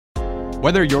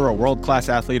Whether you're a world-class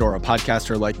athlete or a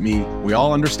podcaster like me, we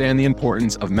all understand the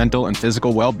importance of mental and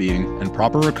physical well-being and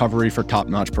proper recovery for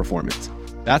top-notch performance.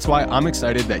 That's why I'm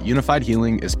excited that Unified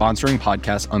Healing is sponsoring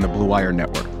podcasts on the Blue Wire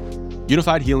Network.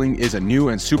 Unified Healing is a new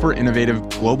and super innovative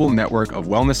global network of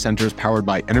wellness centers powered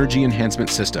by Energy Enhancement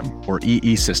System, or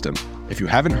EE System. If you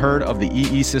haven't heard of the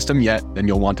EE System yet, then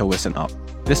you'll want to listen up.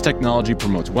 This technology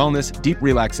promotes wellness, deep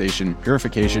relaxation,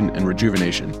 purification, and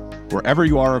rejuvenation. Wherever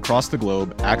you are across the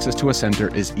globe, access to a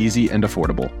center is easy and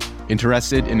affordable.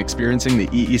 Interested in experiencing the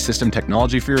EE System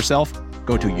technology for yourself?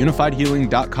 Go to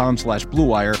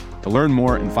unifiedhealing.com/bluewire to learn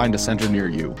more and find a center near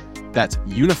you. That's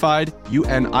unified,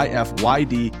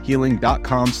 UNIFYD,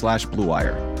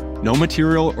 healing.com/bluewire. No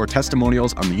material or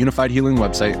testimonials on the Unified Healing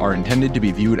website are intended to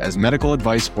be viewed as medical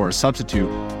advice or a substitute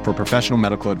for professional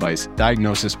medical advice,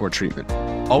 diagnosis, or treatment.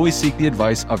 Always seek the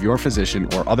advice of your physician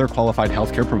or other qualified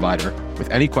healthcare provider with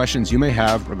any questions you may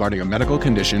have regarding a medical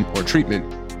condition or treatment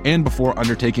and before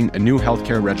undertaking a new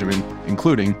healthcare regimen,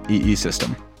 including EE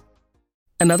System.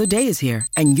 Another day is here,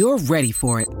 and you're ready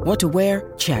for it. What to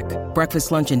wear? Check.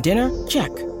 Breakfast, lunch, and dinner?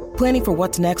 Check. Planning for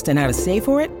what's next and how to save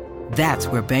for it? That's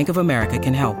where Bank of America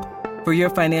can help. For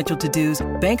your financial to-dos,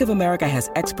 Bank of America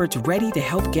has experts ready to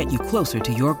help get you closer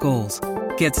to your goals.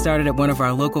 Get started at one of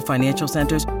our local financial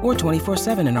centers or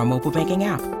 24/7 in our mobile banking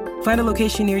app. Find a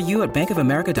location near you at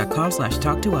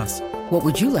bankofamerica.com/talktous. What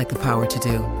would you like the power to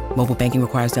do? Mobile banking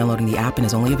requires downloading the app and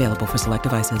is only available for select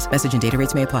devices. Message and data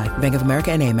rates may apply. Bank of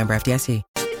America NA, member FDIC.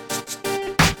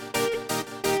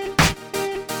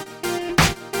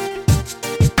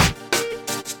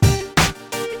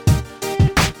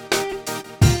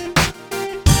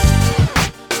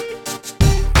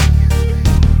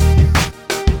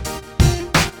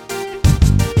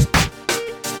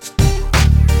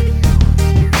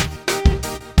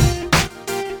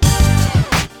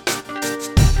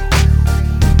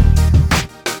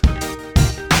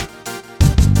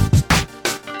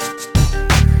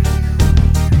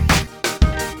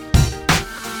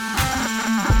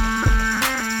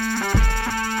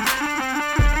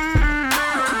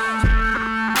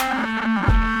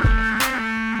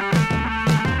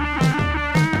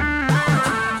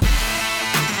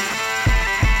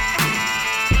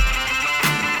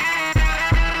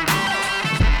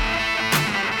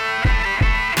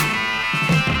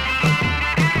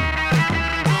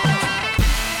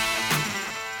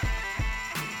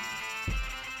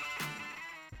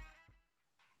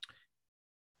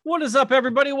 What is up,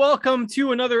 everybody? Welcome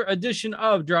to another edition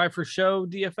of Drive for Show,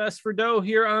 DFS for Dough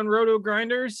here on Roto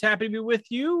Grinders. Happy to be with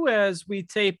you as we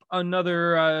tape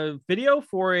another video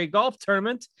for a golf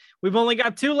tournament. We've only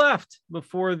got two left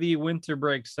before the winter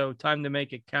break, so time to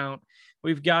make it count.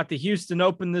 We've got the Houston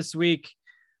Open this week.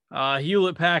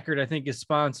 Hewlett-Packard, I think, is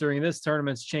sponsoring this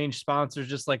tournament's changed sponsors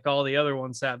just like all the other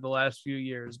ones have the last few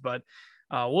years, but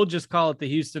we'll just call it the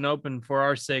Houston Open for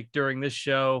our sake during this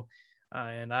show.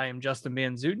 And I am Justin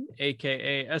Van Zuten,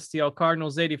 a.k.a. STL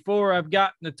Cardinals 84. I've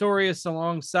got Notorious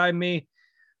alongside me.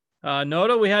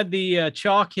 Noto, we had the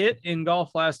chalk hit in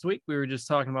golf last week. We were just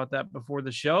talking about that before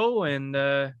the show. And,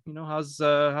 how's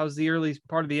the early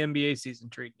part of the NBA season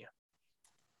treating you?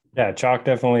 Yeah, chalk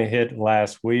definitely hit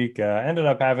last week. Ended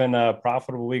up having a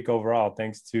profitable week overall,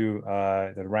 thanks to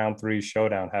the round 3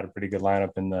 showdown. Had a pretty good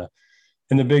lineup in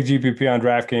the big GPP on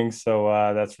DraftKings. So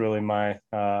that's really my,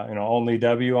 only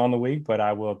W on the week, but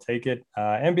I will take it.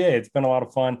 NBA, it's been a lot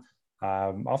of fun.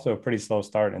 Also a pretty slow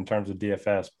start in terms of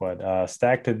DFS, but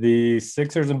stacked to the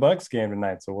Sixers and Bucks game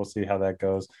tonight. So we'll see how that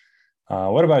goes.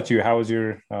 What about you? How was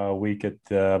your week at,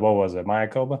 what was it,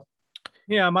 Mayakoba?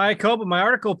 Yeah, Mayakoba. My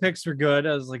article picks were good.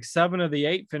 I was like 7 of the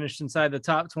 8 finished inside the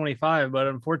top 25, but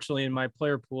unfortunately in my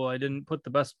player pool, I didn't put the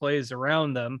best plays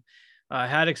around them.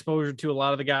 Had exposure to a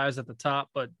lot of the guys at the top,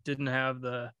 but didn't have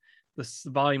the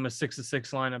volume of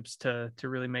 6-6 lineups to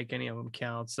really make any of them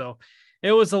count. So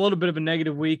it was a little bit of a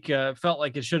negative week. Felt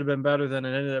like it should have been better than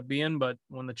it ended up being. But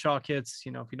when the chalk hits,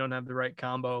 if you don't have the right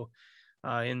combo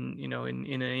in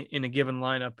a given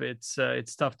lineup,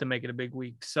 it's tough to make it a big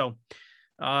week. So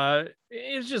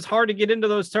it's just hard to get into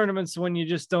those tournaments when you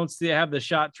just don't have the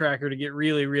shot tracker to get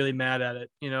really, really mad at it.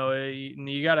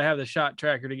 You got to have the shot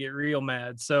tracker to get real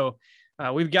mad. So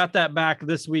we've got that back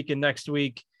this week and next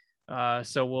week.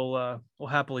 So we'll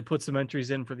happily put some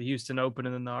entries in for the Houston Open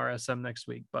and then the RSM next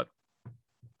week. But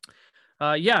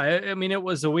it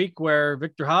was a week where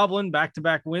Victor Hovland,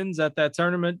 back-to-back wins at that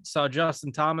tournament, saw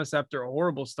Justin Thomas after a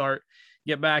horrible start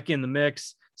get back in the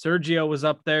mix. Sergio was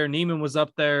up there. Neiman was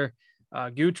up there.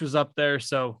 Gooch was up there.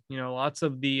 So, lots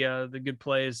of the good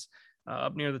plays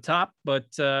up near the top. But,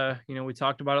 we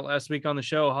talked about it last week on the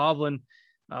show. Hovland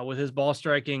with his ball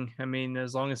striking. I mean,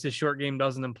 as long as his short game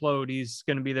doesn't implode, he's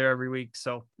going to be there every week.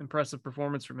 So impressive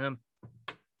performance from him.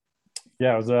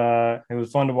 Yeah, it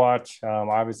was fun to watch.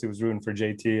 Obviously was rooting for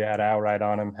JT. I had outright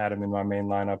on him, had him in my main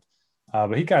lineup.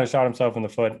 But he kind of shot himself in the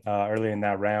foot early in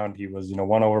that round. He was,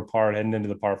 1 over par heading into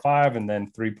the par 5 and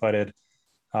then 3-putted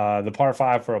the par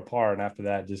 5 for a par. And after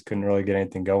that, just couldn't really get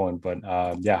anything going. But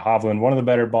yeah, Hovland, one of the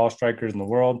better ball strikers in the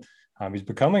world. He's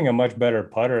becoming a much better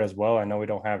putter as well. I know we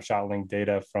don't have ShotLink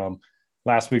data from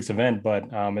last week's event, but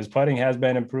his putting has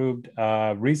been improved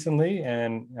recently.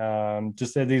 And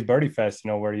just at these birdie fests,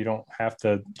 where you don't have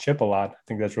to chip a lot, I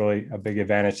think that's really a big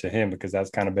advantage to him because that's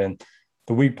kind of been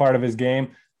the weak part of his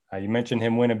game. You mentioned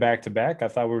him winning back-to-back. I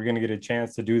thought we were going to get a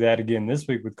chance to do that again this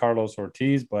week with Carlos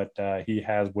Ortiz, but he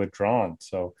has withdrawn.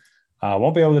 So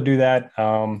won't be able to do that.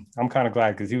 I'm kind of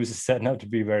glad because he was setting up to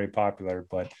be very popular.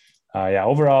 But yeah,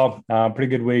 overall, pretty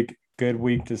good week.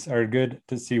 Good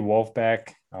to see Wolf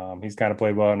back. He's kind of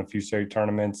played well in a few straight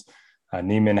tournaments.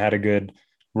 Neiman had a good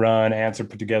run. Answer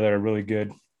put together a really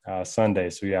good Sunday.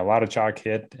 So yeah, a lot of chalk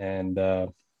hit. And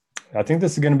I think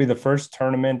this is going to be the first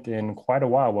tournament in quite a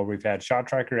while where we've had shot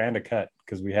tracker and a cut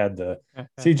because we had the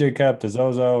CJ Cup to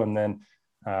Zozo and then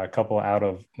a couple out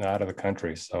of the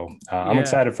country. So I'm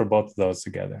excited for both of those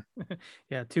together.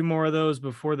 Yeah, 2 more of those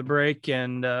before the break.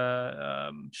 And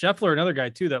Scheffler, another guy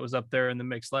too that was up there in the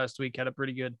mix last week, had a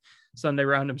pretty good Sunday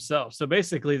round himself. So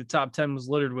basically the top 10 was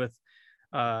littered with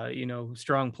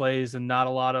strong plays and not a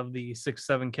lot of the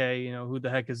 6-7K, who the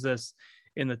heck is this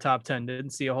in the top 10. Didn't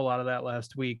see a whole lot of that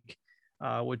last week.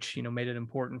 Which made it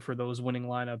important for those winning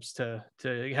lineups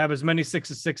to have as many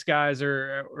 6-6 guys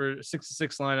or 6-6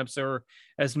 lineups or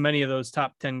as many of those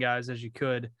top 10 guys as you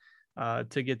could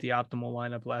to get the optimal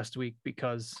lineup last week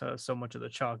because so much of the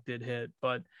chalk did hit.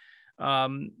 But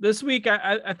this week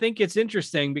I think it's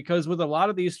interesting because with a lot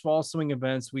of these fall swing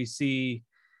events we see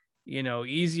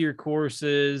easier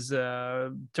courses,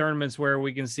 tournaments where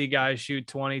we can see guys shoot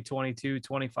 20, 22,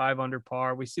 25 under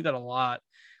par. We see that a lot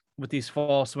with these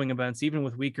fall swing events, even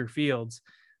with weaker fields.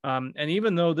 And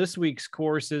even though this week's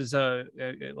course is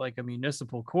like a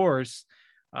municipal course,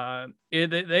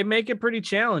 they make it pretty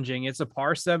challenging. It's a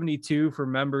par 72 for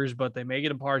members, but they make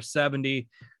it a par 70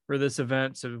 for this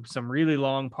event. So some really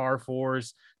long par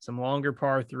 4s, some longer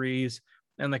par 3s.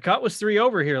 And the cut was 3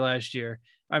 over here last year.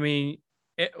 I mean,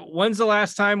 when's the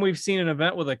last time we've seen an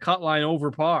event with a cut line over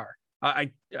par?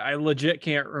 I legit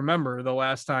can't remember the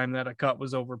last time that a cut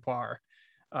was over par.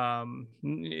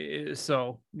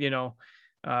 So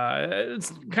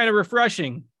it's kind of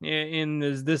refreshing in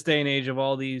this day and age of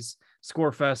all these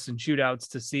score fests and shootouts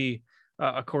to see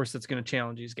a course that's going to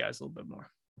challenge these guys a little bit more.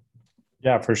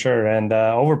 Yeah, for sure. And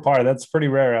over par, that's pretty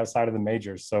rare outside of the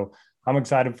majors. So I'm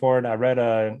excited for it. I read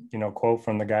a quote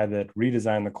from the guy that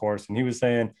redesigned the course, and he was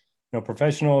saying,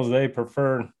 professionals, they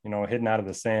prefer hitting out of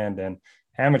the sand, and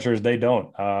amateurs, they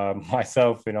don't.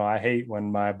 Myself, I hate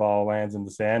when my ball lands in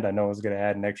the sand. I know it's going to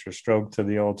add an extra stroke to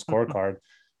the old scorecard.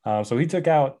 So he took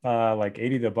out like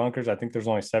 80 of the bunkers. I think there's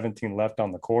only 17 left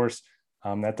on the course.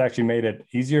 That's actually made it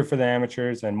easier for the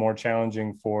amateurs and more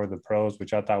challenging for the pros,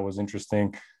 which I thought was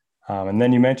interesting. And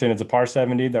then you mentioned it's a par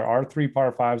 70. There are 3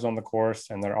 par 5s on the course,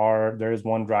 and there is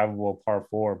 1 drivable par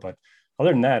 4. But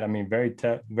other than that, I mean, very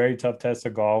tough test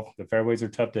of golf. The fairways are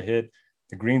tough to hit.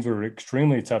 The greens were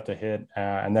extremely tough to hit,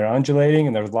 and they're undulating,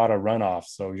 and there's a lot of runoff.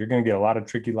 So you're going to get a lot of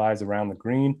tricky lies around the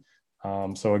green.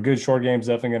 So a good short game is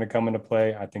definitely going to come into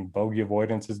play. I think bogey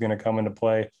avoidance is going to come into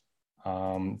play.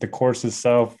 The course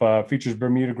itself features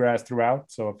Bermuda grass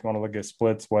throughout. So if you want to look at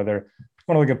splits, whether you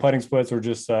want to look at putting splits or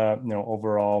just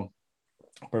overall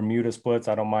Bermuda splits,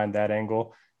 I don't mind that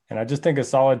angle. And I just think a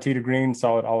solid tee to green,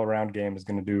 solid all around game is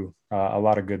going to do a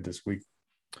lot of good this week.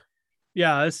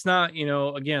 Yeah, it's not,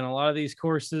 again, a lot of these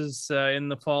courses in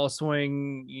the fall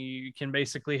swing, you can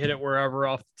basically hit it wherever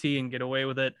off the tee and get away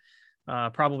with it.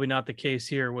 Probably not the case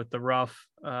here with the rough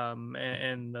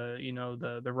and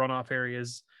the runoff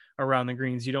areas around the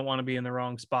greens. You don't want to be in the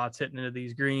wrong spots hitting into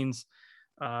these greens,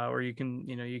 or you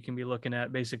can be looking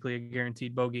at basically a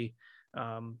guaranteed bogey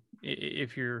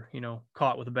if you're,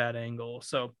 caught with a bad angle.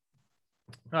 So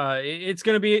it's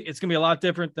going to be a lot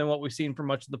different than what we've seen for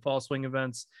much of the fall swing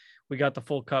events. We got the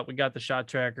full cut, we got the shot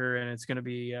tracker, and it's going to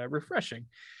be refreshing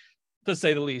to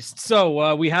say the least.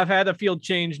 So we have had a field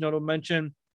change. Notable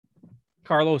mention,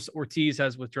 Carlos Ortiz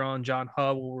has withdrawn. John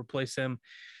Huh will replace him.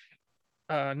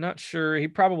 Not sure. He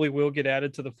probably will get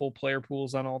added to the full player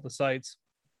pools on all the sites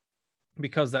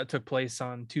because that took place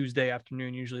on Tuesday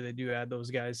afternoon. Usually they do add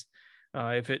those guys.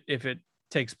 If it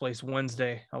takes place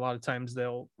Wednesday. A lot of times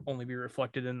they'll only be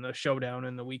reflected in the showdown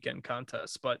and the weekend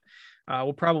contests, but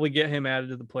we'll probably get him added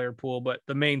to the player pool. But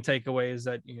the main takeaway is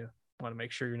that you want to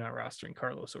make sure you're not rostering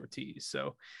Carlos Ortiz.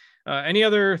 So any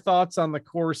other thoughts on the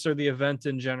course or the event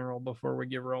in general before we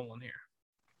get rolling here?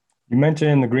 You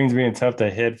mentioned the greens being tough to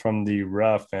hit from the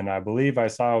rough, and I believe I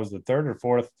saw it was the third or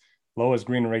fourth lowest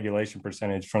green regulation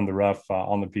percentage from the rough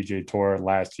on the PGA Tour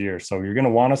last year. So you're going to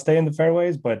want to stay in the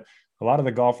fairways, but a lot of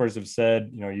the golfers have said,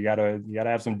 you gotta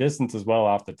have some distance as well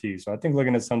off the tee. So I think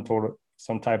looking at some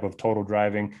type of total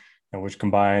driving, which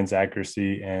combines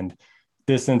accuracy and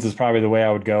distance is probably the way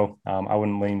I would go. I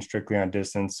wouldn't lean strictly on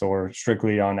distance or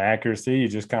strictly on accuracy. You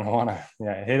just kind of want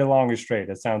to hit it long and straight.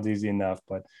 That sounds easy enough,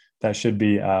 but that should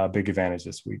be a big advantage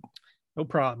this week. No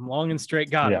problem. Long and straight.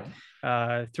 Got it.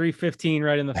 315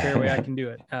 right in the fairway. I can do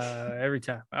it every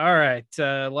time. All right.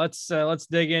 Let's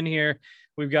dig in here.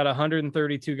 We've got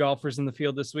 132 golfers in the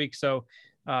field this week. So,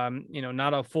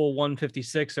 not a full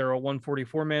 156 or a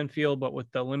 144 man field, but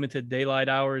with the limited daylight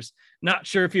hours. Not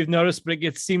sure if you've noticed, but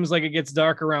seems like it gets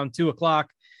dark around 2:00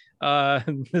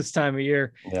 this time of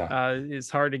year. It's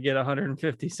hard to get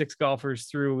 156 golfers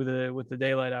through with the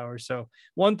daylight hours. So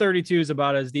 132 is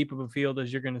about as deep of a field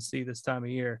as you're going to see this time of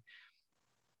year.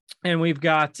 And we've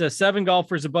got 7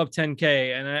 golfers above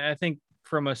 10K. And I think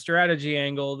from a strategy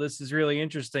angle, this is really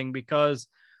interesting because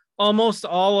almost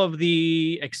all of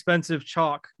the expensive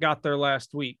chalk got there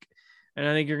last week. And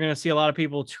I think you're going to see a lot of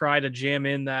people try to jam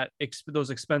in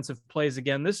those expensive plays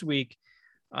again this week.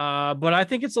 But I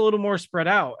think it's a little more spread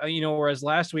out, whereas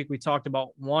last week we talked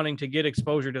about wanting to get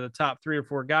exposure to the top 3 or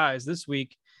 4 guys. This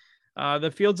week,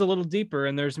 the field's a little deeper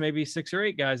and there's maybe 6 or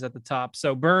 8 guys at the top.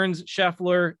 So Burns,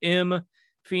 Scheffler, Im,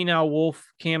 Finau, Wolf,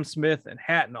 Cam Smith, and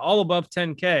Hatton, all above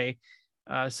 10K.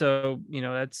 That's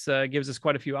gives us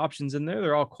quite a few options in there.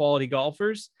 They're all quality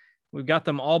golfers. We've got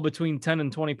them all between 10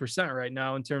 and 20% right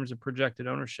now in terms of projected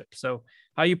ownership. So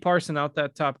how you parsing out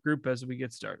that top group as we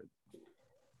get started?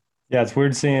 Yeah, it's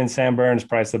weird seeing Sam Burns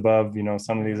priced above,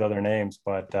 some of these other names,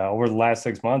 but over the last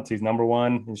 6 months, he's number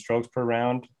 1 in strokes per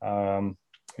round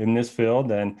in this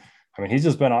field. And I mean, he's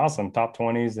just been awesome. Top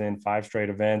 20s in 5 straight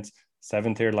events.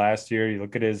 7th here last year. You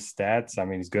look at his stats. I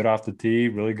mean, he's good off the tee,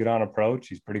 really good on approach.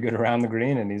 He's pretty good around the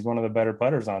green, and he's one of the better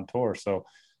putters on tour. So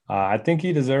I think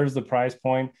he deserves the price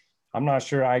point. I'm not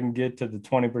sure I can get to the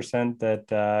 20%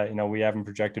 that, we haven't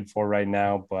projected for right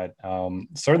now, but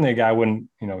certainly a guy I wouldn't,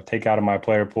 take out of my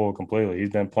player pool completely.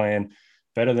 He's been playing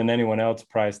better than anyone else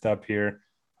priced up here.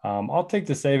 I'll take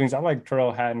the savings. I like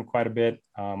Tyrrell Hatton quite a bit.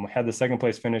 Had the 2nd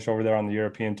place finish over there on the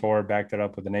European Tour, backed it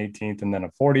up with an 18th and then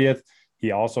a 40th. He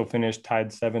also finished tied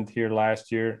 7th here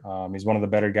last year. He's one of the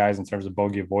better guys in terms of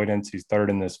bogey avoidance. He's 3rd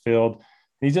in this field.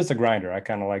 He's just a grinder. I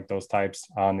kind of like those types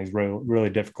on these really,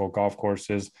 really difficult golf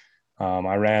courses.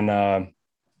 I ran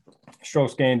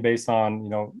strokes gained based on,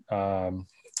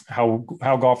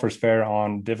 how golfers fare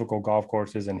on difficult golf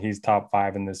courses, and he's top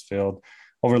 5 in this field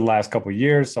over the last couple of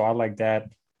years. So I like that.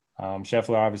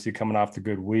 Scheffler obviously coming off the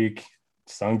good week.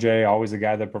 Sungjae, always a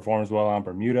guy that performs well on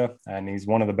Bermuda, and he's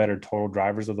one of the better total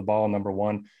drivers of the ball, number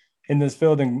 1 in this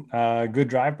field in good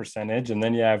drive percentage. And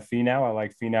then you have Finau. I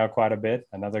like Finau quite a bit,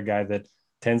 another guy that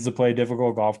tends to play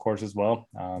difficult golf course as well.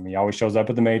 He always shows up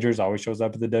at the majors, always shows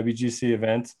up at the WGC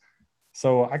events.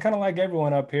 So I kind of like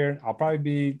everyone up here. I'll probably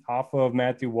be off of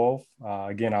Matthew Wolff.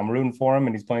 Again, I'm rooting for him,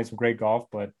 and he's playing some great golf,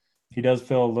 but he does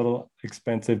feel a little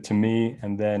expensive to me.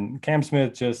 And then Cam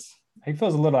Smith he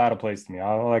feels a little out of place to me.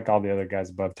 I like all the other guys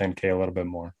above 10K a little bit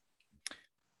more.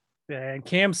 Yeah, and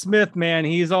Cam Smith, man,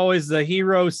 he's always the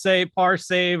hero par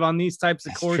save on these types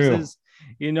of courses.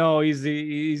 True.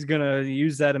 He's gonna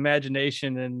use that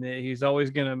imagination, and he's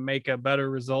always gonna make a better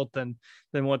result than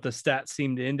what the stats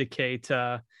seem to indicate.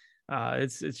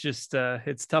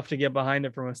 It's tough to get behind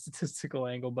it from a statistical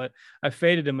angle, but I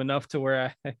faded him enough to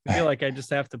where I feel like I just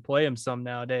have to play him some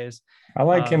nowadays. I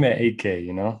like him at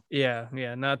 8K,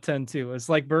 Yeah, not 10-2. It's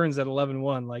like Burns at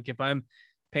 11-1. Like if I'm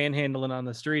panhandling on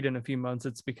the street in a few months,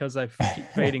 it's because I keep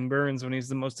fading Burns when he's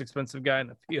the most expensive guy in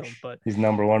the field. But he's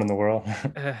number 1 in the world.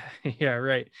 Yeah,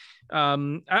 right.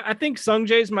 I think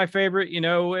Sungjae's my favorite.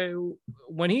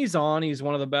 When he's on, he's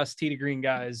one of the best tee to green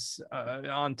guys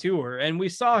on tour, and we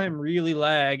saw him really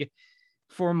lag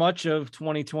for much of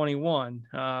 2021.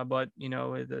 But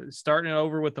starting it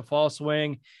over with the fall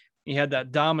swing, he had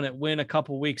that dominant win a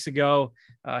couple weeks ago.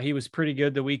 He was pretty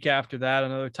good the week after that,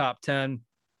 another top 10.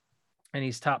 And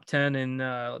he's top 10 in,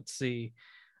 let's see,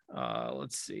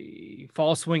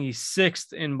 fall swing. He's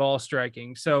 6th in ball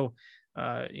striking. So,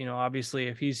 obviously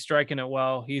if he's striking it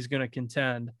well, he's going to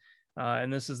contend.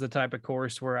 And this is the type of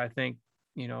course where I think,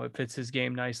 it fits his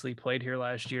game nicely. Played here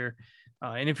last year.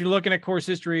 And if you're looking at course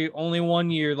history, only 1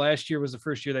 year, last year was the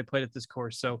first year they played at this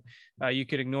course. So you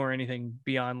could ignore anything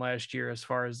beyond last year as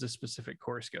far as this specific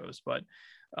course goes. But,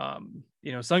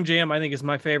 Sungjae I think is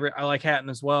my favorite. I like Hatton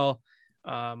as well.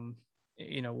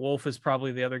 Wolf is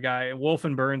probably the other guy. Wolf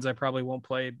and Burns, I probably won't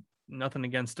play. Nothing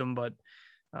against him, but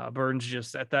Burns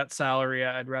just at that salary,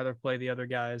 I'd rather play the other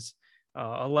guys.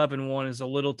 11-1 is a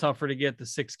little tougher to get. The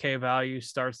 6K value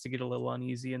starts to get a little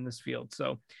uneasy in this field.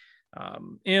 So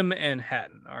M and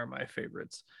Hatton are my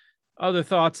favorites. Other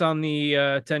thoughts on the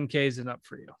 10Ks and up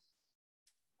for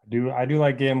you? I do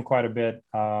like him quite a bit.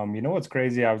 What's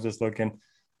crazy? I was just looking.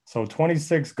 So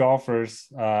 26 golfers,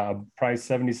 price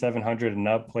 7,700 and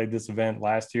up, played this event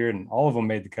last year, and all of them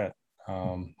made the cut.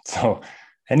 So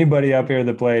anybody up here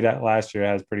that played last year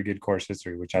has pretty good course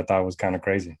history, which I thought was kind of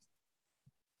crazy.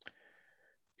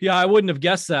 Yeah, I wouldn't have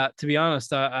guessed that, to be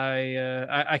honest.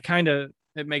 I kind of,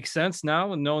 it makes sense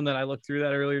now, and knowing that I looked through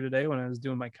that earlier today when I was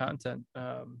doing my content,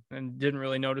 and didn't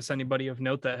really notice anybody of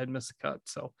note that had missed a cut.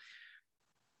 So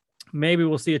maybe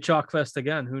we'll see a chalk fest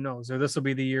again. Who knows? Or this will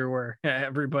be the year where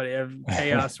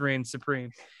chaos reigns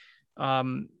supreme.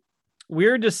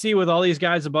 Weird to see with all these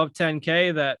guys above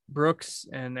 10K that Brooks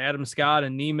and Adam Scott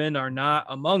and Neiman are not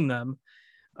among them.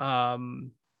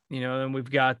 Then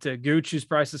we've got Gooch, whose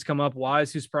prices come up,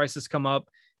 Wise, whose prices come up.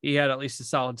 He had at least a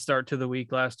solid start to the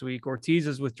week last week. Ortiz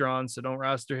is withdrawn, so don't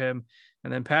roster him.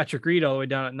 And then Patrick Reed all the way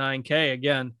down at 9K.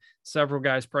 Again, several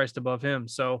guys priced above him.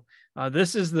 So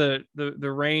this is the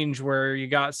range where you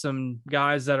got some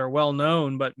guys that are well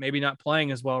known, but maybe not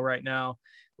playing as well right now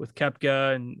with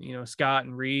Koepka and, Scott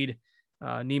and Reed.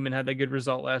 Neiman had that good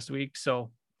result last week.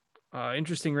 So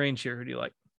interesting range here. Who do you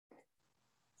like?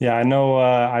 Yeah, I know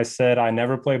I said I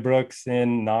never play Brooks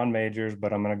in non-majors,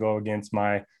 but I'm going to go against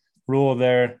my rule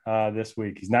there this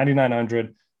week. He's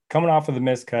 9,900 coming off of the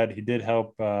miscut. He did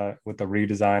help with the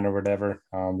redesign or whatever.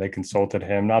 They consulted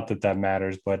him. Not that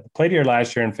matters, but played here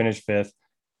last year and finished fifth.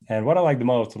 And what I like the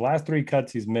most, the last 3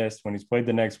 cuts he's missed, when he's played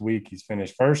the next week, he's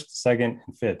finished first, second,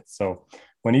 and fifth. So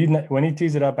when he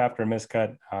tees it up after a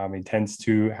miscut, he tends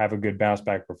to have a good bounce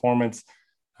back performance.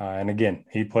 And again,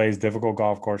 he plays difficult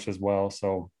golf course as well.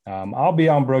 So I'll be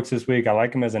on Brooks this week. I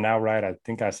like him as an outright. I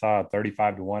think I saw a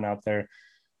 35-1 out there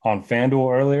on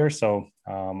FanDuel earlier. So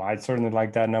I certainly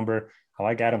like that number. I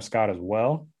like Adam Scott as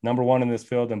well. Number 1 in this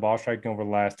field in ball striking over the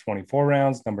last 24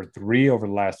 rounds, number 3 over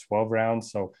the last 12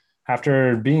 rounds. So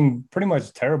after being pretty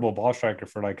much terrible ball striker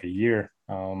for like a year,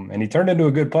 and he turned into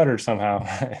a good putter somehow.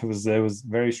 It was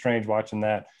very strange watching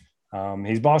that.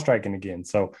 He's ball striking again.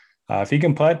 So if he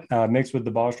can putt mixed with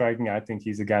the ball striking, I think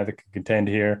he's a guy that can contend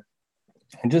here.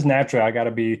 And just naturally, I got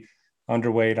to be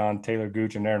underweight on Taylor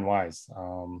Gooch and Aaron Wise.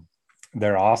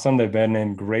 They're awesome. They've been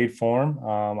in great form.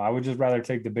 I would just rather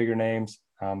take the bigger names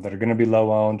that are going to be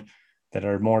low owned, that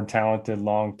are more talented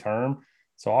long term.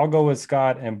 So I'll go with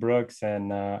Scott and Brooks,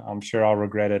 and I'm sure I'll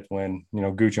regret it when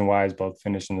Gooch and Wise both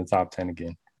finish in the top 10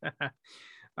 again.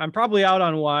 I'm probably out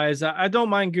on Wise. I don't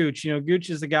mind Gooch. Gooch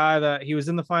is the guy that he was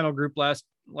in the final group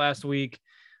last week.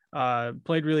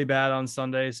 Played really bad on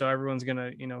Sunday, so everyone's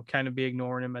gonna kind of be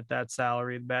ignoring him at that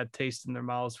salary. The bad taste in their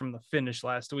mouths from the finish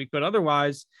last week, but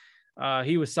otherwise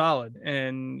he was solid.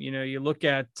 And you look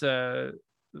at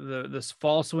this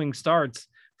fall swing starts,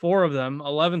 4 of them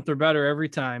 11th or better every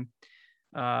time.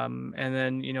 And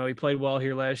then he played well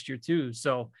here last year too.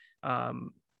 So I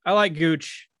like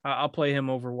Gooch. I'll play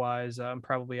him over Wise. I'm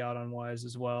probably out on Wise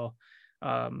as well.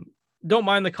 Don't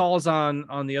mind the calls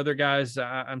on the other guys.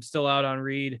 I'm still out on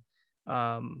Reed.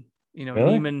 Really?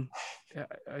 Neiman.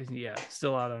 Yeah,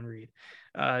 still out on Reed.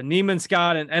 Neiman,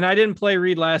 Scott, and I didn't play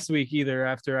Reed last week either.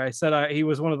 After I said he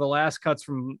was one of the last cuts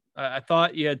from. I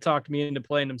thought you had talked me into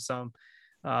playing him some,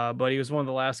 but he was one of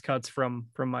the last cuts from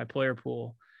my player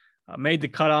pool. Made the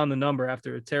cut on the number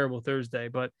after a terrible Thursday,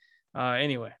 but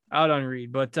anyway, out on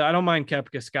Reed. But I don't mind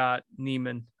Koepka, Scott,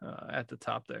 Neiman at the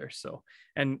top there. So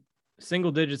and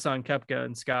single digits on Koepka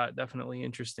and Scott, definitely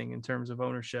interesting in terms of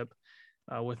ownership,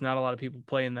 with not a lot of people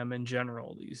playing them in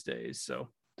general these days. So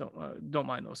don't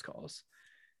mind those calls.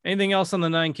 Anything else on the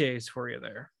 9Ks for you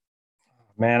there?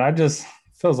 Man, I just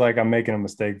feels like I'm making a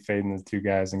mistake fading the 2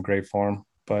 guys in great form,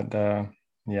 but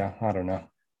yeah, I don't know.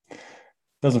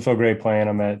 Doesn't feel great playing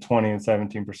them at 20 and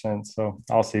 17%. So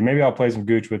I'll see. Maybe I'll play some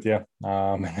Gooch with you,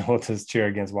 and we'll just cheer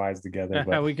against Wise together.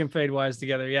 But we can fade Wise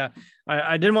together. Yeah,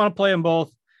 I didn't want to play them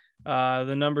both.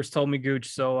 The numbers told me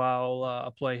Gooch, so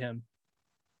I'll play him.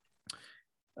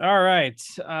 All right,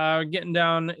 getting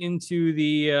down into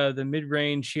the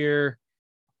mid-range here.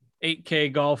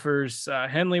 8K golfers.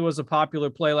 Henley was a popular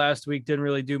play last week. Didn't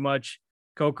really do much.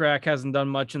 Kokrak hasn't done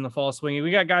much in the fall swing. We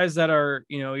got guys that are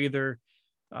either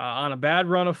on a bad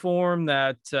run of form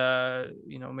that,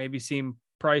 maybe seem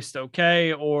priced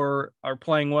okay or are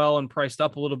playing well and priced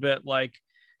up a little bit, like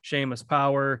Seamus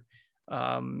Power.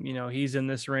 He's in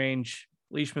this range.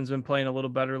 Leishman's been playing a little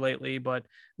better lately, but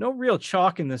no real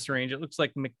chalk in this range. It looks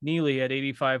like McNeely at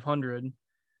 8,500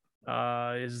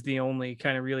 is the only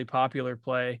kind of really popular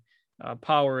play.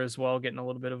 Power as well, getting a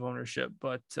little bit of ownership,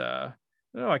 but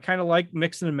I kind of like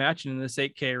mixing and matching in this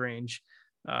 8K range.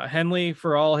 Henley,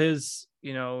 for all his,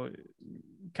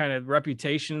 kind of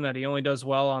reputation that he only does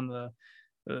well on the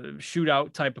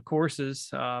shootout type of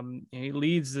courses. He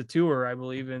leads the tour, I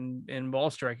believe, in ball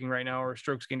striking right now, or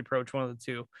strokes gained approach, one of the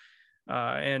two.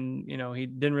 He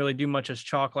didn't really do much as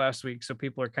chalk last week, so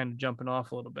people are kind of jumping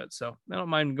off a little bit. So I don't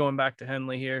mind going back to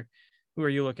Henley here. Who are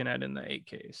you looking at in the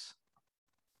 8Ks?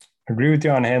 Agree with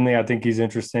you on Henley. I think he's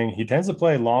interesting. He tends to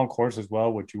play long course as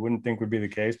well, which you wouldn't think would be the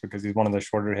case because he's one of the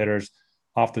shorter hitters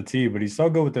off the tee, but he's so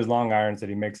good with his long irons that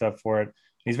he makes up for it.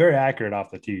 He's very accurate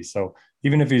off the tee. So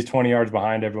even if he's 20 yards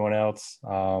behind everyone else,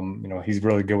 he's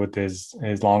really good with his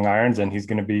long irons, and he's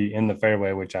going to be in the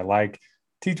fairway, which I like.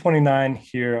 T29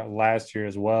 here last year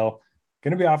as well.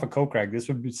 Going to be off of Kokrak. This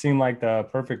would seem like the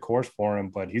perfect course for him,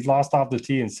 but he's lost off the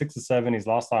tee in 6 of 7. He's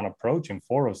lost on approach in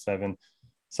 4 of 7.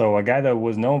 So a guy that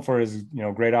was known for his,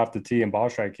 great off the tee and ball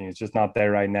striking is just not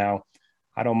there right now.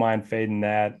 I don't mind fading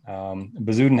that.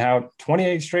 Bezuidenhout,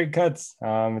 28 straight cuts.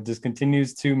 It just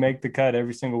continues to make the cut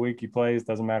every single week he plays.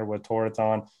 Doesn't matter what tour it's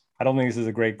on. I don't think this is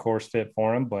a great course fit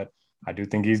for him, but I do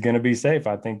think he's going to be safe.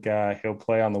 I think he'll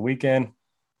play on the weekend.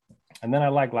 And then I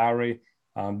like Lowry.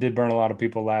 Did burn a lot of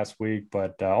people last week,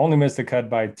 but only missed the cut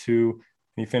by 2.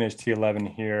 He finished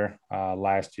T11 here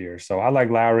last year. So I like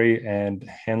Lowry and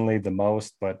Henley the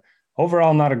most, but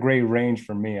overall, not a great range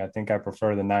for me. I think I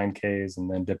prefer the 9Ks and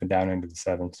then dipping down into the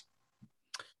 7s.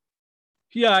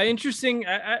 Yeah, interesting.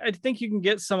 I think you can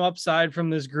get some upside from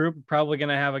this group. Probably going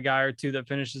to have a guy or two that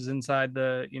finishes inside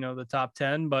the top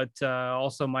 10, but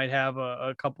also might have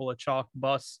a couple of chalk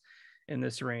busts in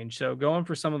this range. So going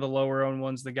for some of the lower owned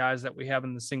ones, the guys that we have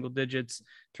in the single digits,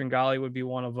 Tringali would be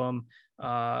one of them.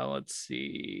 Let's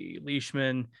see,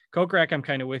 Leishman, Kokrak. I'm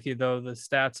kind of with you though. The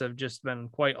stats have just been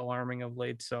quite alarming of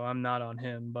late, so I'm not on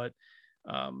him. But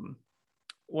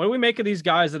what do we make of these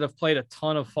guys that have played a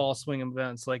ton of fall swing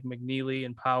events like McNeely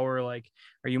and Power? Like,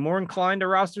 are you more inclined to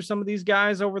roster some of these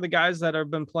guys over the guys that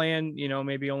have been playing,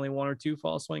 maybe only 1 or 2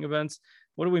 fall swing events?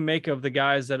 What do we make of the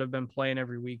guys that have been playing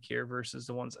every week here versus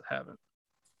the ones that haven't?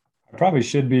 I probably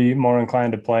should be more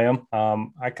inclined to play them.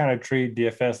 I kind of treat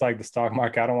DFS like the stock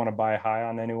market. I don't want to buy high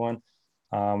on anyone.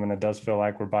 And it does feel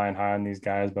like we're buying high on these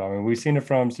guys. But I mean, we've seen it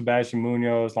from Sebastian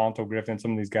Munoz, Lonto Griffin,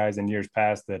 some of these guys in years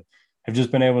past that have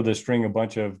just been able to string a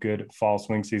bunch of good fall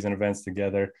swing season events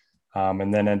together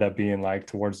and then end up being like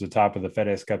towards the top of the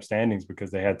FedEx Cup standings because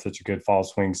they had such a good fall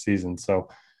swing season. So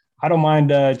I don't mind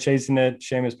chasing it.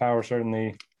 Seamus Power,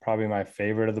 certainly probably my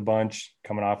favorite of the bunch,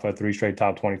 coming off of 3 straight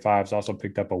top 25s. Also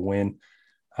picked up a win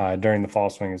during the fall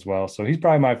swing as well. So he's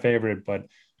probably my favorite. But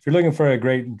if you're looking for a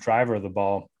great driver of the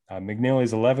ball,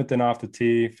 McNeely's 11th in off the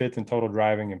tee, 5th in total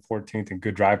driving, and 14th in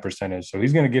good drive percentage. So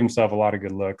he's going to give himself a lot of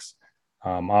good looks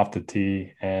off the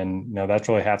tee. And, that's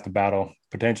really half the battle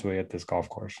potentially at this golf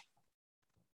course.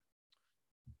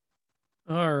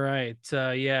 All right.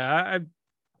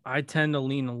 I tend to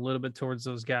lean a little bit towards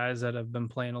those guys that have been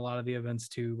playing a lot of the events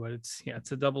too, but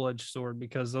it's a double-edged sword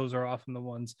because those are often the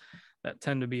ones that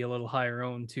tend to be a little higher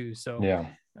owned too. So yeah,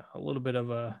 a little bit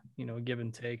of a, give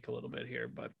and take a little bit here,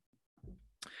 but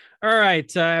all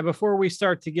right. Before we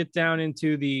start to get down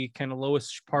into the kind of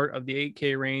lowest part of the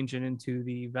 8K range and into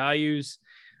the values,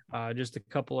 just a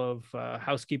couple of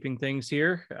housekeeping things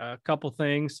here, a couple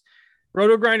things.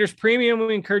 Roto Grinders Premium,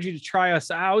 we encourage you to try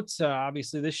us out.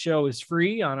 Obviously, this show is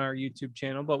free on our YouTube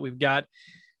channel, but we've got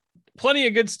plenty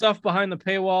of good stuff behind the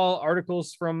paywall,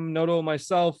 articles from Noto and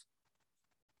myself,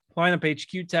 lineup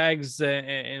HQ tags,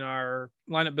 and our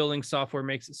lineup building software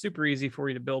makes it super easy for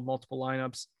you to build multiple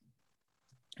lineups.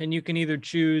 And you can either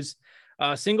choose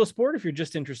single sport if you're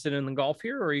just interested in the golf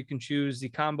here, or you can choose the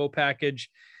combo package,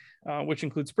 which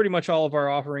includes pretty much all of our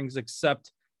offerings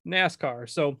except NASCAR.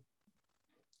 So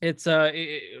it's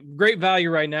a great value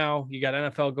right now. You got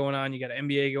NFL going on, you got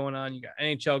NBA going on, you got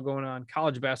NHL going on,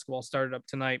 college basketball started up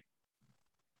tonight.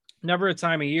 Never a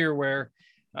time of year where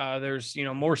there's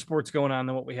more sports going on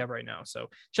than what we have right now.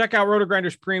 So check out Roto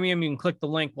Grinders Premium. You can click the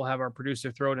link. We'll have our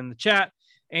producer throw it in the chat,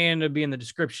 and it'll be in the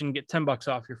description. Get $10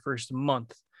 off your first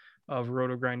month of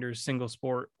Roto Grinders single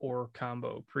sport or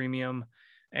combo premium.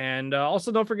 And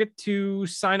also don't forget to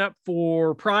sign up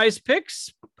for Prize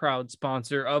Picks, proud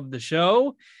sponsor of the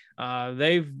show.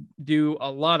 They do a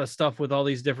lot of stuff with all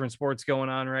these different sports going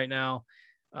on right now.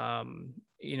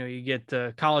 You get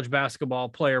the college basketball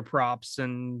player props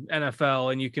and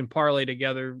NFL, and you can parlay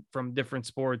together from different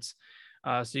sports.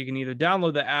 So you can either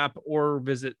download the app or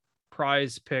visit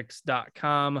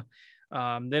prizepicks.com.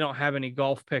 They don't have any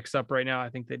golf picks up right now. I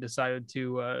think they decided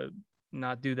to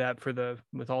not do that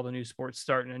with all the new sports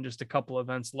starting and just a couple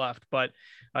events left. But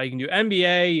you can do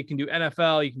NBA, you can do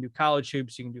NFL, you can do college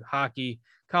hoops, you can do hockey,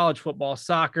 college football,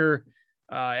 soccer,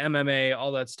 MMA,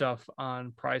 all that stuff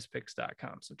on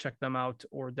prizepicks.com. So check them out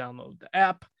or download the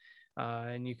app,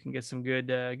 and you can get some good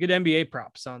NBA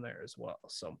props on there as well.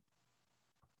 So,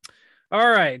 all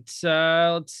right,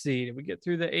 let's see. Did we get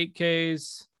through the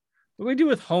 8Ks? What do we do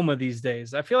with Homa these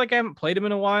days? I feel like I haven't played him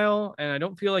in a while, and I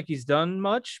don't feel like he's done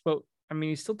much, but I mean,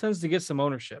 he still tends to get some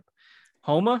ownership.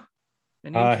 Homa?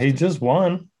 He just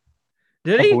won.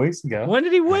 Did a he? couple weeks ago. When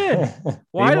did he win?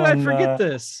 Why did I forget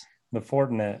this? The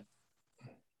Fortinet.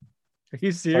 Are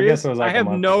you serious? So I have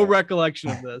no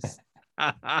recollection of this.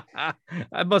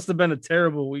 That must have been a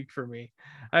terrible week for me.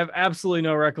 I have absolutely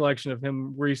no recollection of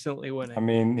him recently winning. I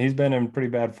mean, he's been in pretty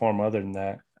bad form other than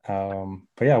that.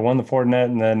 But yeah, won the Fortinet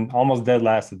and then almost dead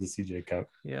last at the CJ Cup.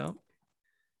 Yeah.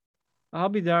 I'll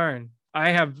be darned.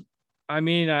 It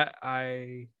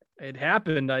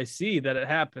happened. I see that it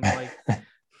happened. Like,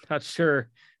 not sure.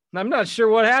 I'm not sure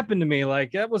what happened to me.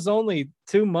 Like, that was only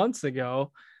 2 months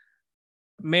ago.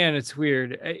 Man, it's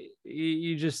weird.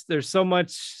 There's so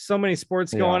many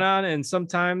sports going on, and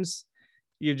sometimes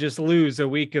you just lose a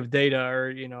week of data,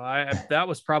 or, that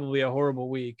was probably a horrible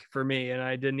week for me. And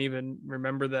I didn't even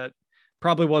remember that.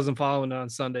 Probably wasn't following it on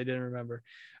Sunday. Didn't remember.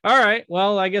 All right.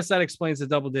 Well, I guess that explains the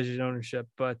double-digit ownership,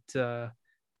 but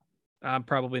I'm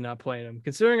probably not playing him.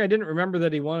 Considering I didn't remember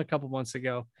that he won a couple months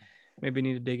ago, maybe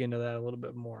need to dig into that a little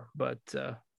bit more. But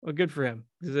well, good for him.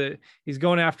 He's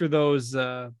going after those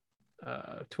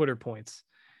Twitter points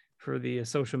for the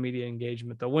social media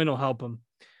engagement. The win will help him.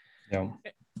 Yeah.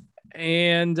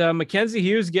 And Mackenzie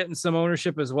Hughes getting some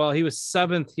ownership as well. He was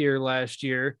 7th here last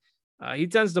year. He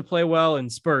tends to play well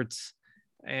in spurts,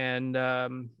 and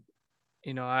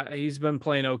he's been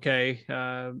playing okay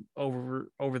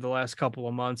over the last couple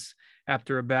of months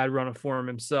after a bad run of form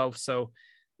himself. So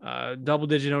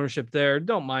double-digit ownership there.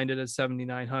 Don't mind it at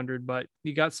 7,900, but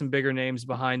you got some bigger names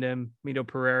behind him: Mito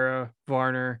Pereira,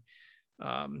 Varner,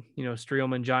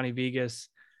 Streelman, Johnny Vegas.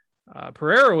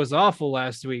 Pereira was awful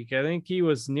last week. I think he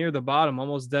was near the bottom,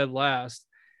 almost dead last.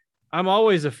 I'm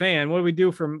always a fan. What do we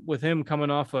do with him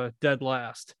coming off a dead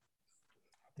last?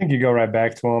 I think you go right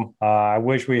back to him. I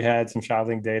wish we had some shot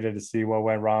link data to see what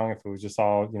went wrong, if it was just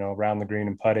all, around the green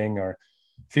and putting, or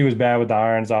if he was bad with the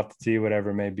irons off the tee, whatever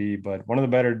it may be. But one of the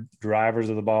better drivers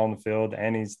of the ball in the field,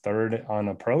 and he's 3rd on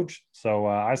approach. So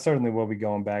I certainly will be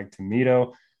going back to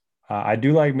Mito. I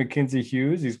do like Mackenzie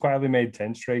Hughes. He's quietly made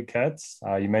 10 straight cuts.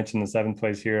 You mentioned the 7th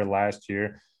place here last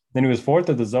year. Then he was 4th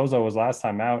at the Zozo was last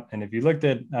time out. And if you looked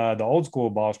at the old school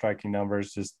ball striking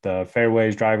numbers, just the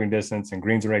fairways, driving distance, and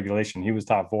greens and regulation, he was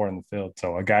top 4 in the field.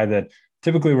 So a guy that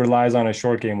typically relies on a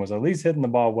short game was at least hitting the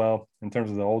ball well in terms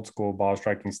of the old school ball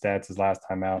striking stats as last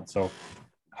time out. So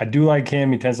I do like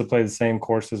him. He tends to play the same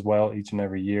course as well each and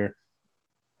every year.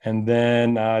 And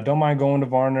then don't mind going to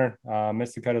Varner.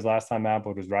 Missed the cut his last time out,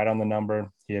 but was right on the number.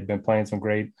 He had been playing some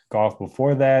great golf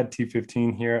before that,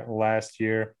 T15 here last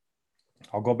year.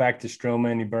 I'll go back to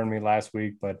Streelman. He burned me last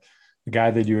week, but the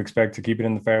guy that you expect to keep it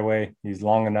in the fairway. He's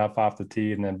long enough off the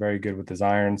tee and then very good with his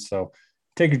irons. So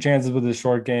take your chances with his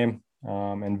short game.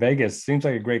 And Vegas seems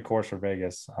like a great course for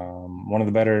Vegas. One of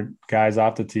the better guys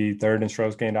off the tee, 3rd in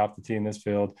strokes gained off the tee in this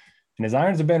field. And his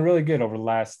irons have been really good over the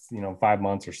last, 5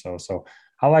 months or so. So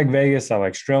I like Vegas. I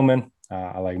like Streelman.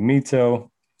 I like Mito.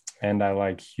 And I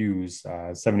like Hughes,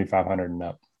 7,500 and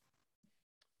up.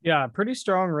 Yeah, pretty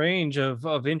strong range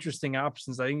of interesting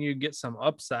options. I think you get some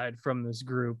upside from this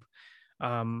group.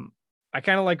 I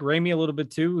kind of like Ramey a little bit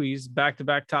too. He's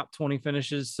back-to-back top 20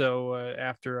 finishes. So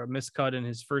after a miscut in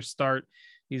his first start,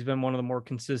 he's been one of the more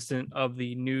consistent of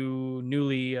the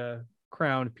newly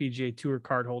crowned PGA Tour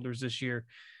card holders this year.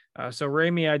 So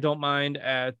Ramey, I don't mind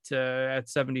at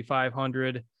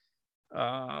 7,500.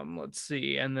 Let's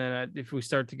see. And then if we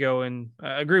start to go and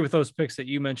I agree with those picks that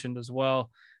you mentioned as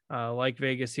well. Like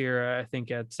Vegas here, I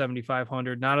think at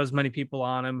 7,500, not as many people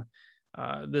on him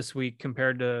this week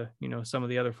compared to, some of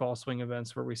the other fall swing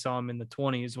events where we saw him in the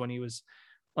 20s when he was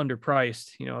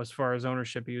underpriced. As far as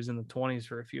ownership, he was in the 20s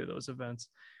for a few of those events.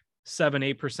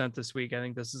 7-8% this week. I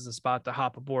think this is a spot to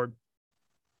hop aboard.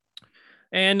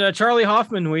 And Charlie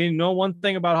Hoffman, we know one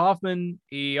thing about Hoffman.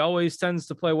 He always tends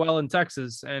to play well in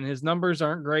Texas, and his numbers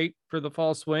aren't great for the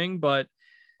fall swing, but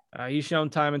he's shown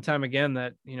time and time again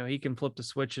that, he can flip the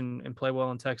switch and play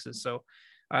well in Texas. So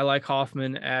I like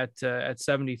Hoffman at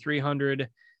 7,300.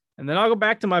 And then I'll go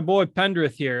back to my boy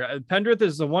Pendrith here. Pendrith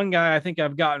is the one guy I think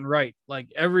I've gotten right like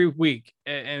every week.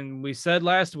 And we said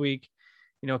last week,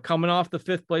 coming off the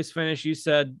 5th place finish, you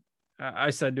said, I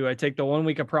said, do I take the 1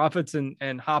 week of profits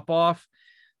and hop off?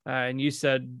 And you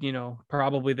said,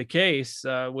 probably the case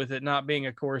with it not being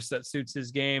a course that suits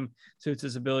his game, suits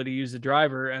his ability to use the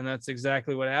driver. And that's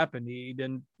exactly what happened. He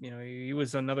didn't, he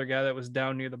was another guy that was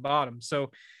down near the bottom.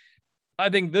 So I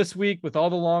think this week with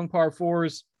all the long par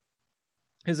fours,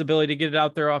 his ability to get it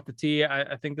out there off the tee,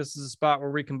 I think this is a spot where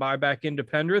we can buy back into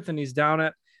Pendrith, and he's down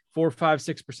at 4, 5,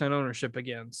 6% ownership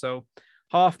again. So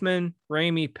Hoffman,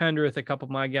 Ramey, Pendrith, a couple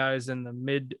of my guys in the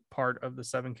mid part of the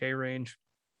 7K range.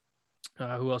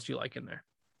 Who else do you like in there?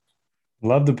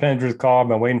 Love the Pendrith call. I've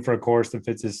been waiting for a course that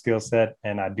fits his skill set,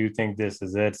 and I do think this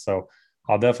is it. So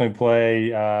I'll definitely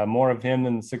play more of him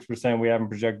than the 6% we haven't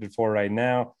projected for right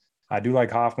now. I do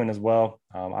like Hoffman as well.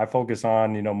 I focus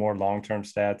on, more long-term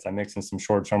stats. I mix in some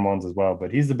short-term ones as well,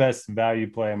 but he's the best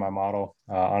value play in my model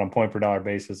on a point per dollar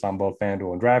basis on both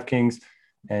FanDuel and DraftKings.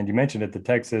 And you mentioned it, the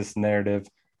Texas narrative.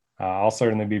 I'll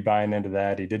certainly be buying into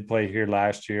that. He did play here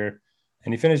last year,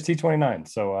 and he finished T29.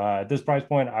 So at this price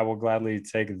point, I will gladly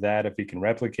take that if he can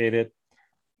replicate it.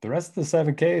 The rest of the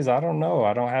 7Ks, I don't know.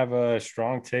 I don't have a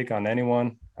strong take on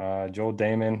anyone. Joel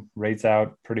Damon rates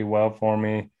out pretty well for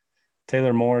me.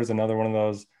 Taylor Moore is another one of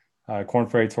those Korn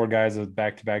Ferry Tour guys with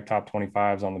back-to-back top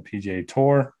 25s on the PGA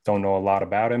Tour. Don't know a lot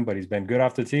about him, but he's been good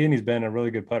off the tee, and he's been a really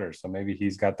good putter. So maybe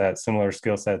he's got that similar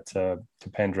skill set to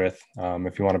Pendrith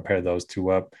if you want to pair those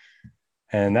two up.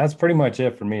 And that's pretty much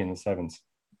it for me in the 7s.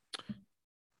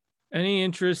 Any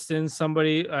interest in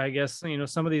somebody, I guess,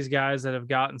 some of these guys that have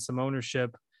gotten some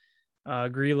ownership,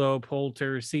 Grillo,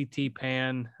 Poulter, CT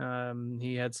Pan,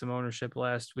 he had some ownership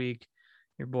last week.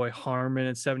 Your boy Harmon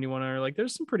at 7,100. Like,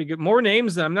 there's some pretty good, more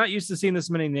names. I'm not used to seeing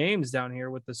this many names down here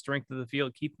with the strength of the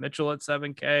field. Keith Mitchell at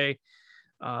 7K.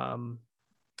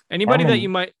 Anybody that you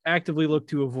might actively look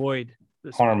to avoid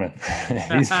this Harmon.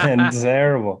 He's been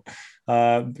terrible.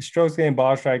 Strokes gained,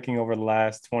 ball striking over the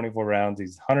last 24 rounds.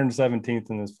 He's 117th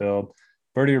in this field.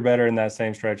 Birdie or better in that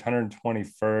same stretch,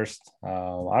 121st.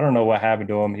 I don't know what happened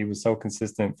to him. He was so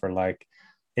consistent for like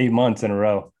 8 months in a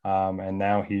row. And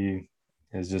now he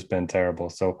has just been terrible.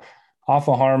 So off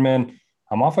of Harmon,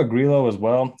 I'm off of Grillo as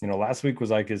well. Last week was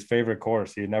like his favorite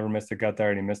course. He had never missed a cut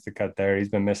there, and he missed a cut there. He's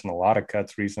been missing a lot of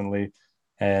cuts recently.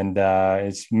 And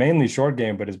it's mainly short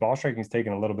game, but his ball striking's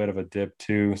taken a little bit of a dip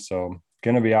too. So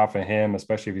going to be off of him,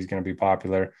 especially if he's going to be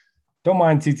popular. Don't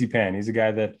mind CT Pan. He's a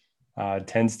guy that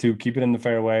tends to keep it in the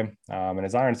fairway, and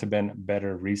his irons have been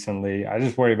better recently. I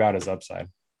just worry about his upside.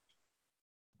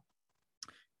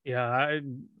 Yeah, I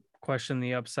question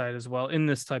the upside as well in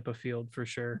this type of field for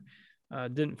sure.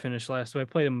 Didn't finish last week. I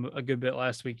played him a good bit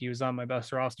last week. He was on my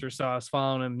best roster, so I was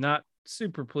following him. Not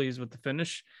super pleased with the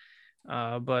finish.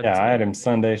 But yeah, I had him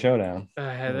Sunday Showdown.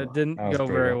 That didn't go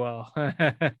very well.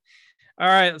 All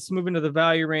right, let's move into the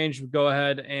value range. We'll go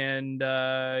ahead and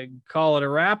call it a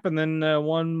wrap, and then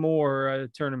one more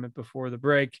tournament before the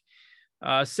break.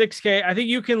 6K. I think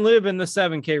you can live in the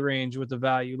 7K range with the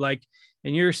value. Like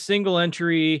in your single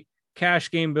entry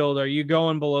cash game build, are you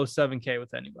going below 7K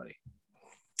with anybody?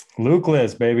 Luke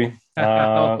List, baby.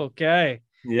 Okay.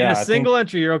 Yeah, in a single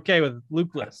entry, you're okay with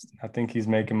Luke List. I think he's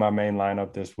making my main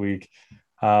lineup this week.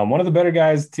 One of the better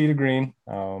guys, tee to green.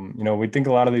 We think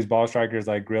a lot of these ball strikers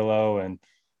like Grillo and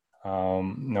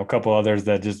a couple others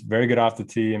that just very good off the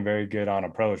tee and very good on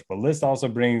approach. But List also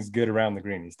brings good around the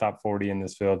green. He's top 40 in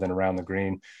this field and around the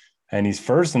green. And he's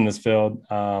first in this field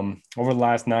over the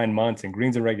last 9 months in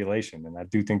greens and regulation. And I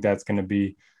do think that's going to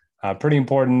be pretty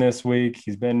important this week.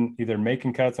 He's been either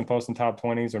making cuts and posting top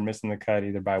 20s or missing the cut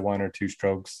either by 1 or 2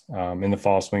 strokes in the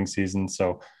fall swing season.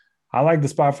 So I like the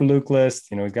spot for Luke List.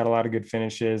 He's got a lot of good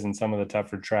finishes in some of the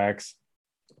tougher tracks.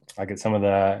 I get some of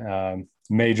the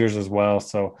majors as well.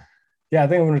 So, yeah, I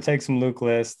think I'm going to take some Luke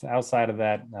List. Outside of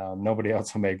that, nobody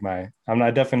else will make I'm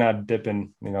definitely not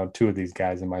dipping, 2 of these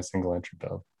guys in my single entry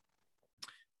build.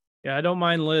 Yeah, I don't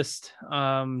mind List.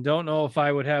 Don't know if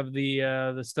I would have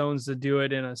the stones to do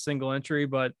it in a single entry,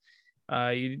 but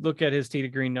you look at his tee to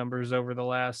green numbers over the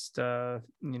last 30,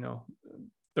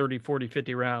 40,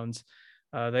 50 rounds.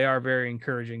 They are very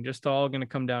encouraging. Just all going to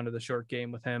come down to the short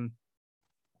game with him.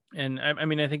 And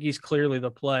I think he's clearly the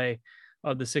play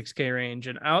of the 6K range.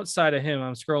 And outside of him,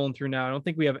 I'm scrolling through now. I don't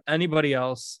think we have anybody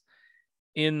else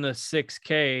in the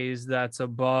 6Ks that's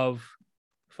above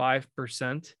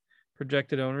 5%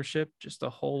 projected ownership. Just a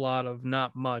whole lot of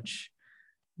not much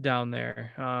down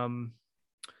there.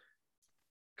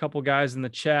 couple guys in the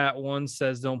chat. One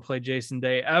says don't play Jason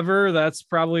Day ever. That's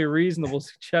probably a reasonable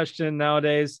suggestion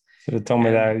nowadays. Should have told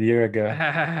me that a year ago.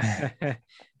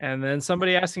 And then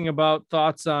somebody asking about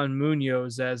thoughts on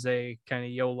Munoz as a kind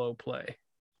of YOLO play.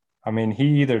 I mean,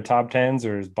 he either top 10s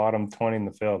or is bottom 20 in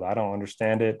the field. I don't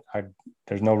understand it.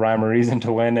 There's no rhyme or reason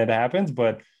to when it happens,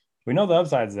 but we know the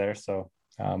upside's there. So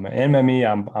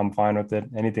MME, I'm fine with it.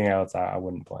 Anything else, I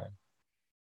wouldn't play him.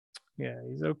 Yeah,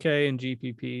 he's okay in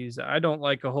GPPs. I don't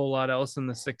like a whole lot else in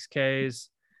the 6Ks.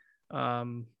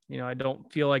 I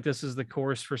don't feel like this is the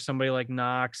course for somebody like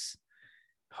Knox.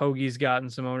 Hoagie's gotten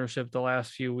some ownership the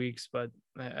last few weeks, but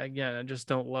again, I just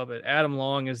don't love it. Adam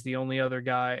Long is the only other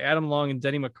guy. Adam Long and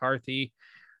Denny McCarthy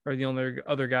are the only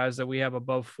other guys that we have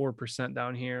above 4%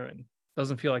 down here, and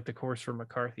doesn't feel like the course for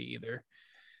McCarthy either.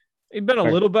 He's been a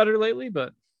little better lately,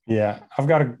 but yeah,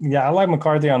 I like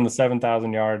McCarthy on the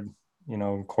 7,000 yard,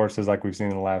 courses like we've seen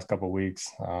in the last couple of weeks.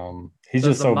 He's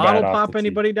just so bad. Does the model pop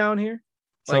anybody down here?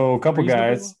 So a couple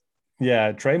guys.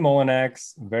 Yeah, Trey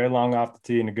Molinex, very long off the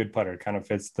tee and a good putter. Kind of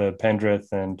fits the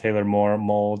Pendrith and Taylor Moore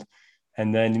mold.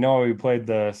 And then, we played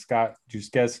the Scott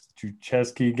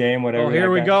Jucheski game, whatever. Oh,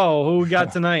 here we go. Who we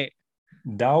got tonight?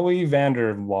 Douwe van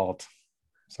der Walt.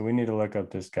 So we need to look up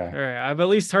this guy. All right. I've at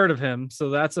least heard of him. So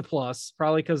that's a plus,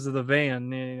 probably because of the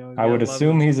van. I would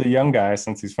assume he's a young guy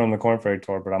since he's from the Korn Ferry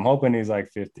Tour, but I'm hoping he's like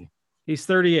 50. He's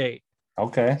 38.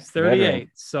 Okay. He's 38.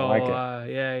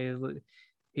 So,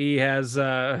 he has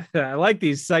I like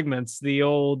these segments, the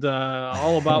old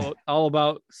all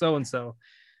about so-and-so.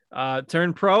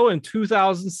 Turned pro in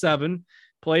 2007,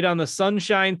 played on the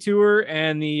Sunshine Tour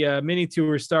and the Mini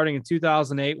Tour starting in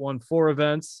 2008, won 4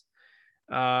 events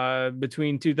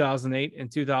between 2008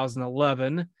 and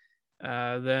 2011.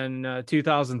 Then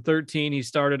 2013, he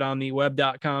started on the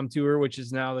Web.com Tour, which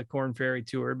is now the Korn Ferry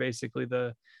Tour, basically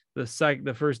the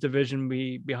first division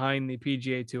behind the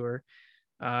PGA Tour.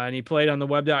 And he played on the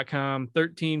Web.com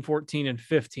 13, 14, and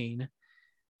 15.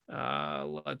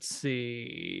 Let's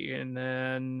see. And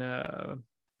then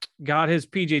got his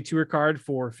PGA Tour card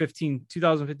for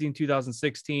 2015,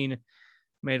 2016,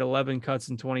 made 11 cuts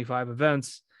in 25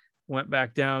 events, went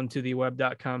back down to the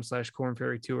Web.com/Korn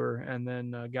Ferry Tour, and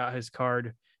then got his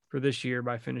card for this year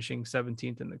by finishing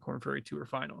 17th in the Korn Ferry Tour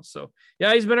finals. So,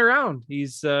 yeah, he's been around.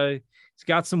 He's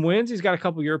got some wins. He's got a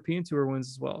couple European Tour wins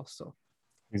as well. So.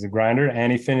 He's a grinder,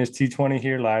 and he finished T20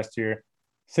 here last year.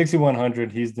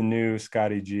 6,100. He's the new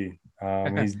Scotty G.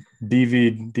 He's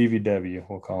DVW,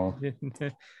 we'll call him.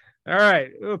 All right.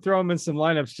 We'll throw him in some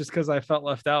lineups just because I felt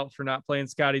left out for not playing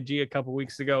Scotty G a couple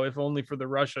weeks ago, if only for the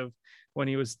rush of when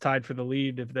he was tied for the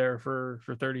lead for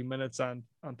 30 minutes on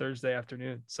Thursday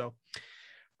afternoon. So,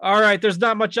 all right. There's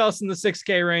not much else in the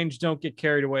 6K range. Don't get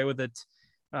carried away with it.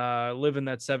 Live in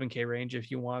that 7K range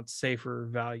if you want safer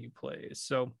value plays.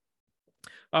 So,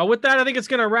 with that, I think it's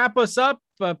going to wrap us up.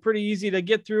 Pretty easy to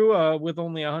get through with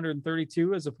only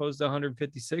 132 as opposed to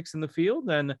 156 in the field.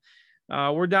 And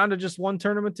we're down to just one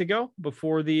tournament to go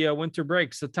before the winter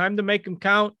break. So time to make them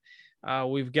count.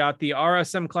 We've got the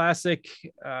RSM Classic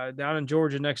down in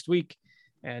Georgia next week.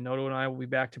 And Noto and I will be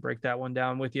back to break that one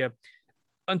down with you.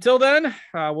 Until then,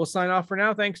 we'll sign off for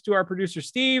now. Thanks to our producer,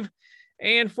 Steve.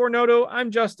 And for Noto,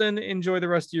 I'm Justin. Enjoy the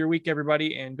rest of your week,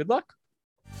 everybody, and good luck.